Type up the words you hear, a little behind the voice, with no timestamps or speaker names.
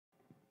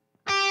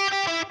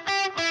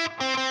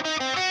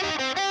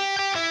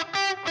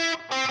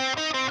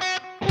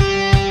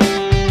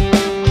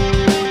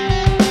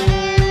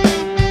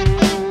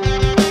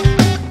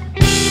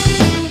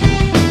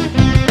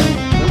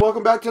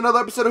back to another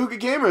episode of Hookah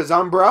Gamers.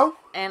 I'm Bro.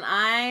 And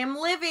I'm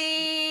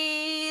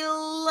Livy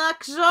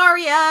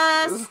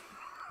Luxurious.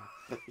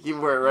 You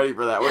weren't ready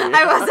for that, were you?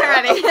 I wasn't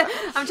ready.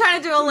 I'm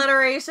trying to do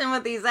alliteration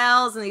with these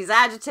L's and these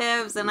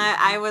adjectives, and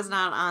I was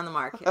not on the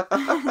mark. But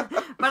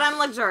I'm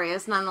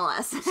luxurious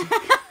nonetheless.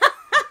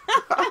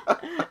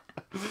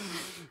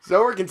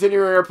 So we're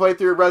continuing our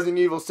playthrough of Resident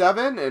Evil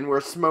 7, and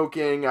we're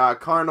smoking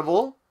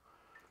Carnival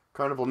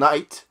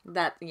Night.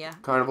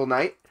 Carnival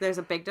Night. There's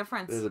a big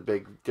difference. There's a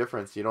big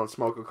difference. You don't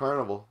smoke a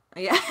Carnival.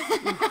 Yeah.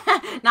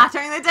 Not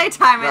during the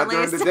daytime, at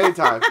least. Not during the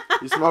daytime.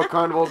 You smoke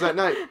Carnivals at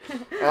night.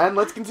 And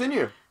let's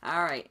continue.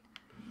 All right.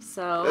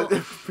 So.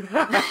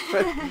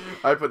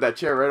 I put that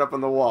chair right up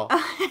on the wall.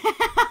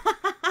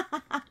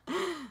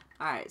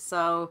 All right.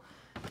 So,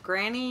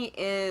 Granny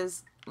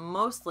is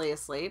mostly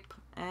asleep,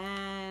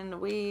 and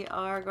we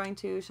are going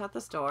to shut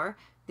this door.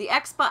 The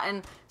X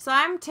button. So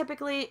I'm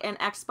typically an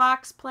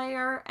Xbox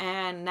player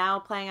and now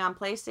playing on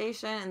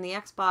PlayStation, and the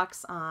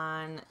Xbox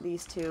on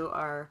these two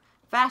are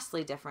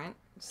vastly different.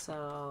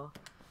 So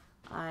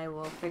I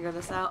will figure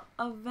this out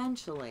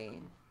eventually.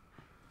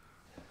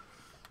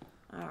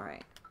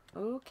 Alright.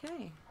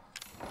 Okay.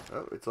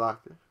 Oh, it's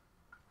locked.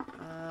 Okay.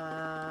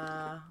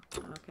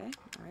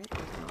 Alright,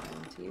 there's no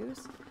item to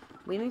use.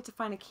 We need to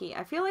find a key.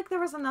 I feel like there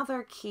was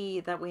another key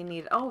that we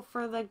need. Oh,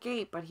 for the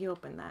gate, but he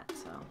opened that,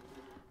 so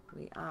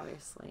we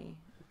obviously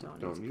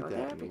don't need to go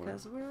there anymore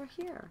because we're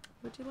here.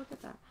 Would you look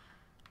at that?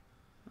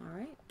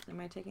 Alright. Am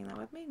I taking that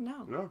with me?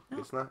 No. No,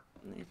 it's not.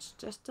 It's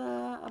just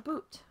a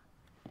boot.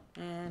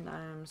 And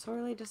I'm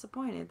sorely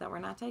disappointed that we're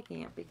not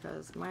taking it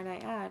because, might I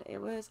add, it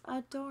was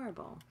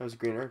adorable. That was a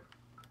green herb.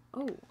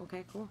 Oh,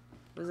 okay, cool.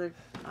 Was it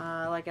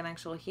like an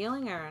actual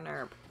healing or an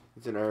herb?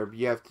 It's an herb.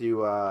 You have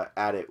to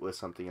add it with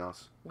something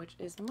else. Which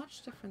is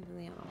much different than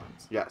the other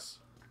ones. Yes.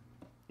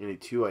 You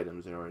need 2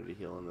 items in order to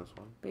heal in this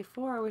one.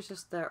 Before, it was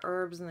just the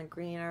herbs and the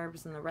green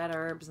herbs and the red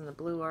herbs and the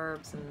blue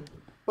herbs and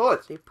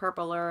bullets. The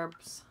purple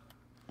herbs.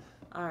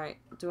 Alright,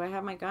 do I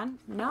have my gun?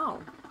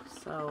 No.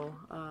 So,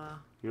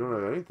 you don't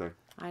have anything.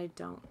 I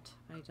don't.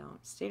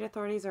 State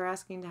authorities are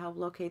asking to help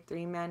locate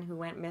 3 men who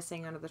went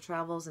missing under the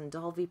travels in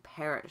Dulvey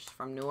Parish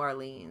from New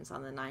Orleans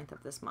on the 9th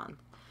of this month.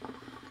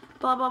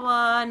 Blah, blah,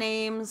 blah.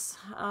 Names.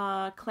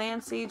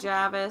 Clancy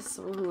Jarvis,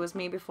 who was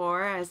me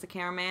before as the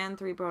cameraman,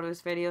 3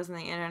 produced videos on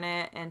the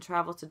internet and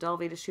traveled to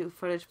Dulvey to shoot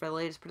footage for the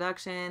latest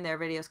production. Their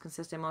videos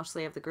consisted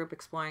mostly of the group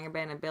exploring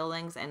abandoned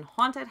buildings and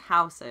haunted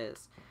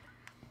houses.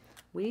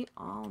 We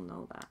all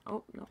know that.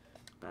 Oh, no.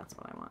 That's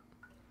what I want.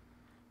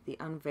 The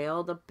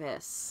Unveiled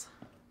Abyss.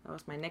 That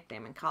was my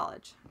nickname in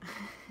college.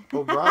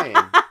 O'Brien.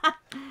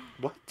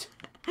 What?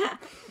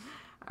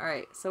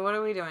 Alright, so what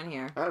are we doing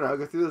here? I don't know.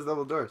 Go through those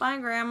double doors. Bye,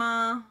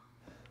 Grandma.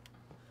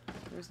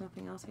 There's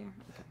nothing else here?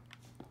 Okay.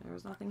 There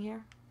was nothing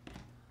here?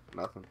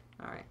 Nothing.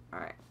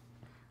 Alright.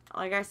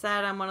 Like I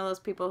said, I'm one of those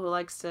people who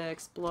likes to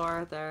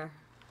explore their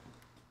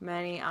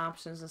many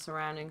options and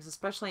surroundings,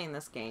 especially in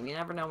this game. You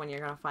never know when you're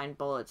going to find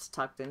bullets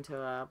tucked into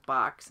a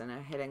box in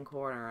a hidden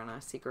corner in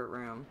a secret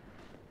room.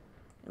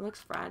 It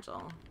looks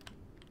fragile.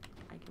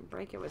 I can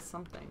break it with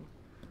something.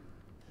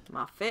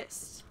 My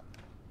fist.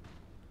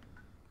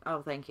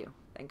 Oh, thank you.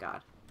 Thank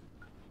God.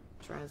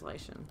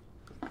 Translation.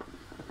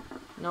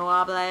 No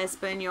habla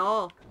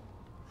español.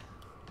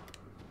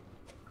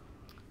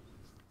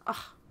 Ugh.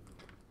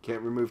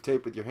 Can't remove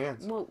tape with your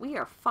hands. Well, we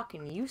are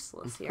fucking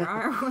useless here,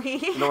 aren't we?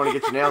 You don't want to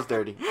get your nails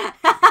dirty.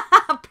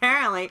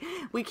 Apparently.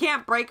 We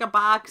can't break a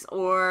box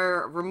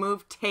or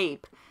remove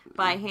tape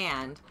by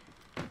hand.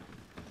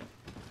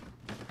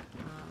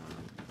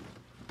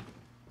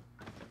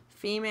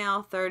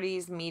 Female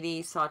 30s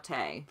meaty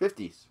saute.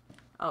 50s.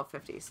 Oh,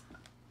 50s.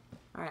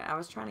 Alright, I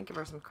was trying to give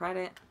her some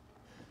credit.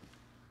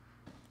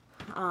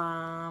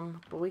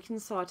 But we can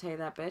saute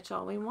that bitch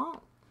all we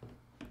want.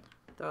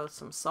 Throw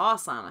some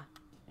sauce on her.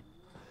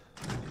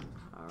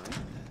 Alright.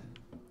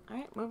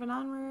 Alright, moving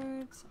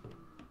onwards.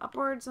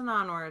 Upwards and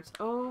onwards.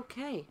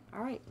 Okay.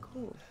 Alright,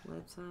 cool.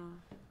 Let's, back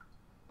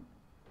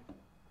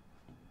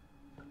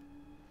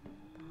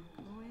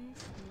away.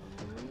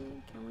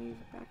 Can we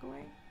back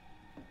away?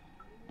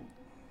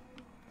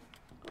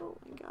 Oh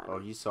my God. Oh,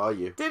 he saw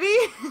you. Did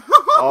he?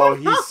 Oh,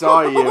 he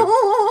saw you.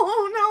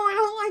 Oh, no, I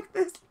don't like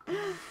this.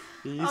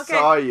 He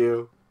saw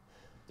you.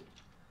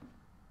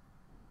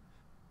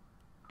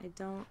 I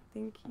don't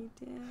think he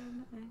did.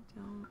 I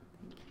don't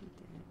think he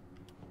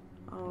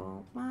did.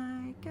 Oh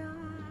my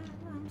God.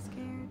 I'm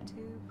scared to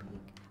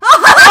peek.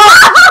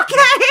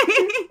 Okay.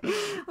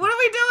 What are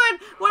we doing?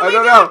 What are we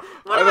doing?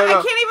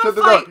 I can't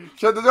even fight.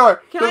 Shut the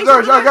door. Shut the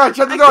door. Oh God,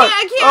 shut the door.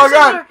 I can't. Oh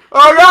God.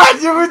 Oh God.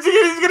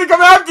 He's going to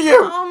come after you.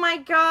 Oh my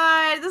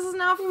God. This is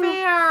not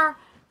fair.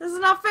 This is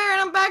not fair.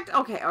 And I'm back.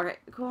 Okay.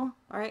 Cool.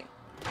 All right.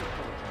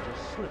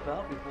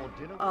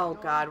 Oh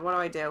God. What do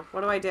I do?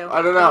 What do I do?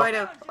 I don't know. What do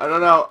I do? I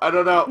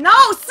don't know. No,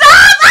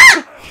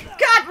 stop!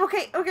 God.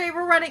 Okay.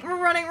 We're running.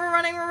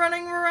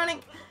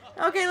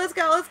 Okay, let's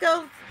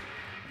go.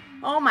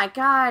 Oh my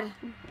God.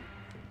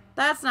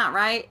 That's not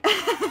right.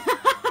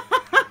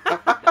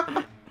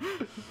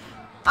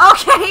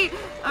 Okay.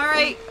 All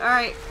right.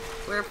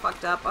 we're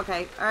fucked up.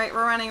 Okay, alright,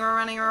 we're running.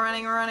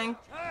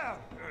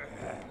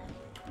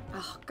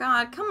 Oh,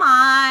 God, come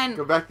on.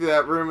 Go back to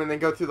that room and then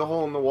go through the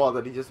hole in the wall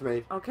that he just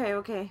made.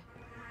 Okay.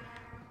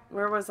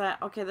 Where was that?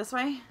 Okay, this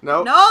way?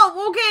 Nope.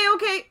 No,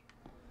 okay.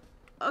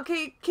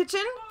 Okay,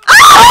 kitchen?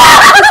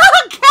 Okay!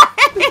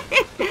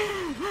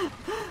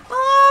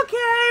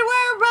 Okay,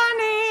 we're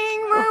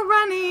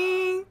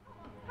running.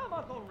 Come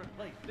on, go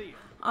replace these.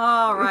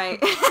 Alright.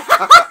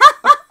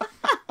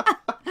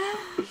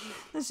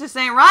 This just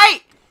ain't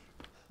right.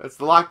 That's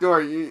the locked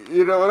door. You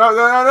don't.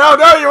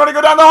 No. You want to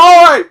go down the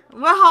hallway.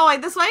 What hallway?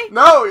 This way?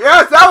 No.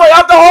 Yes, that way.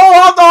 Out the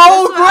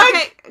hole.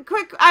 Quick. Okay,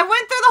 quick. I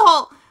went through the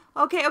hole.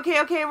 Okay.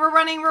 We're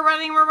running.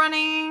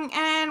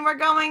 And we're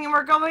going. And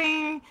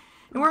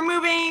we're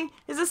moving.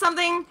 Is this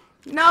something?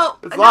 No.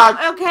 It's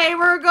locked. Okay,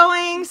 we're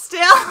going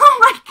still. Oh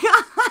my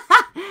God.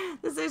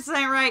 This just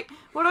ain't right.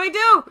 What do I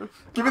do?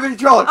 Give me the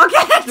controller.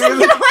 Okay, take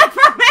it away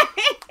from me.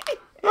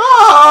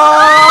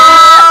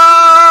 Ah!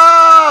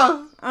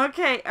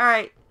 Okay,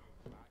 alright.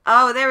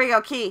 Oh, there we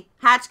go. Key.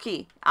 Hatch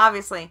key.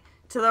 Obviously.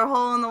 To the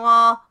hole in the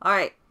wall.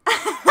 Alright.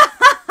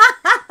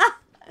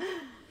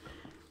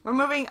 We're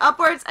moving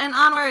upwards and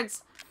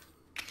onwards.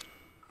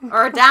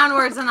 Or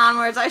downwards and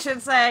onwards, I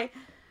should say.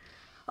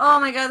 Oh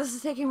my God, this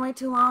is taking way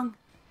too long.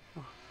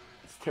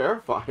 It's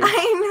terrifying.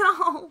 I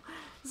know.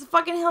 It's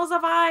fucking hills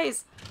of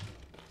eyes.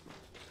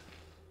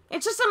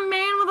 It's just a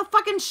man with a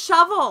fucking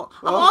shovel.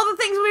 Well, of all the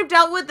things we've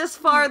dealt with this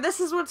far, this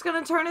is what's going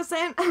to turn us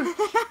in.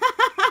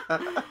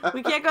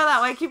 We can't go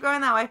that way. Keep going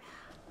that way.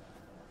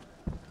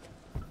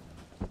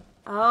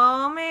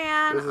 Oh,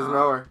 man. This is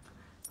nowhere.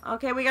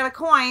 Okay, we got a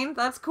coin.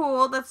 That's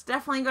cool. That's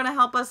definitely going to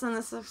help us in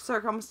this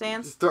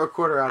circumstance. Just throw a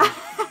quarter at him.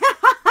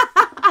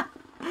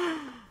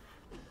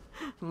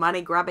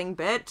 Money grubbing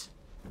bitch.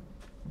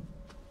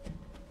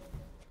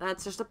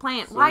 That's just a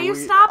plant. So why are you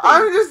stopping?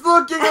 I'm just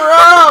looking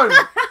around.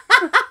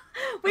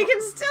 We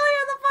can still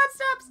hear the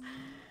footsteps.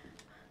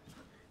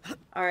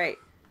 All right.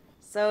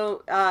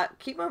 So,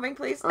 keep moving,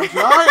 please. I'm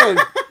trying.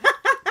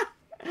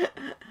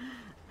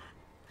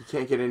 You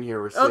can't get in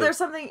here. We're safe. Oh, there's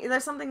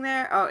something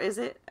there. Oh, is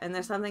it? And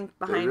there's something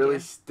behind you. They really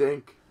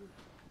stink.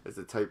 There's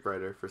a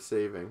typewriter for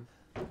saving.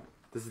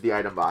 This is the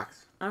item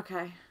box.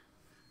 Okay.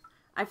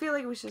 I feel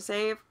like we should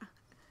save.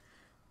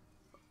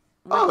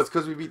 Oh, it's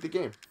because we beat the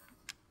game.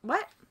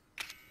 What?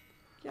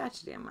 You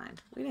got your damn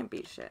mind. We didn't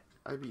beat shit.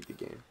 I beat the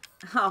game.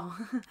 Oh.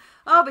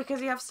 Oh,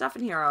 because you have stuff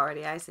in here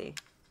already. I see.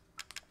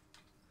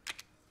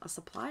 A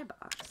supply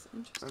box.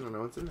 Interesting. I don't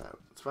know what's in that.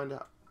 Let's find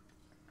out.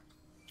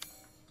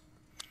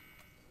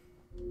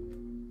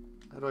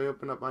 How do I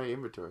open up my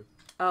inventory?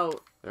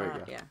 Oh. There we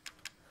go. Yeah.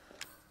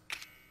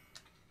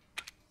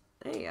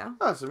 There you go.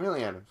 Oh, some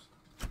healing items.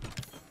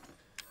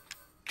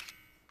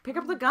 Pick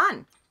up the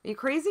gun. Are you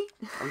crazy?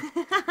 I'm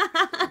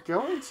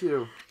going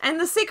to. And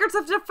the secrets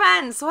of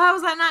defense. So how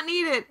is that not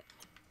needed?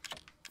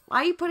 Why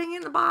are you putting it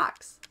in the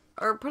box?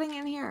 Or putting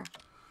it in here?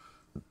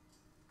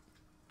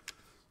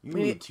 You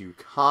need to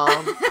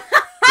calm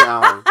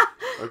down.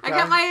 Okay? I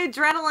got my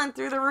adrenaline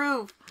through the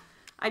roof.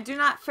 I do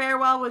not fare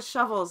well with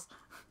shovels.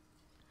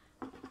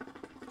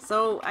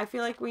 So I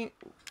feel like we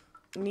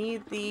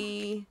need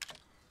the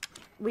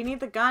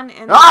gun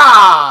and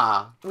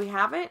we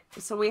have it.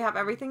 So we have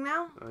everything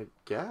now. I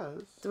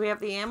guess. Do we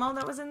have the ammo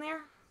that was in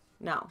there?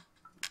 No.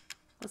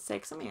 Let's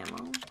take some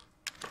ammo.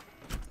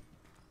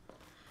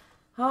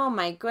 Oh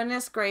my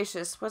goodness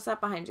gracious! What's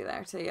that behind you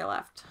there to your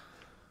left?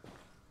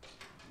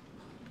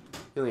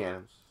 Healing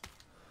items.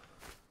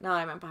 No,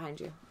 I meant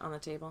behind you on the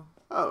table.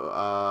 Oh,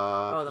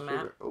 oh, the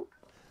map. Oh.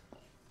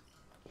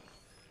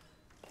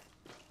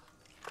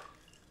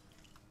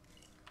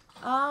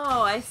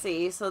 Oh, I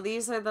see. So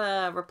these are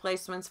the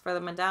replacements for the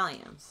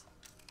medallions.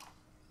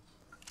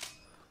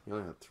 You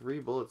only have 3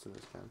 bullets in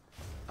this gun.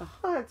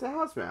 Oh, it's a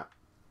house map.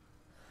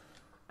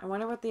 I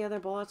wonder what the other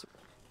bullets...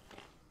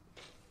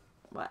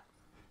 What?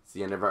 It's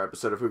the end of our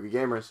episode of Hookah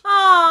Gamers.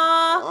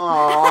 Aww.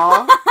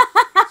 Aww.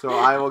 So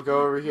I will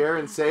go over here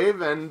and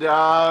save, and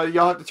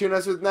y'all have to tune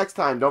us with next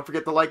time. Don't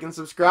forget to like and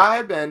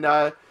subscribe, and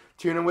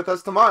tune in with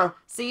us tomorrow.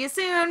 See you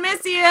soon.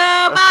 Miss you.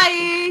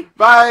 Bye.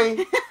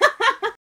 Bye.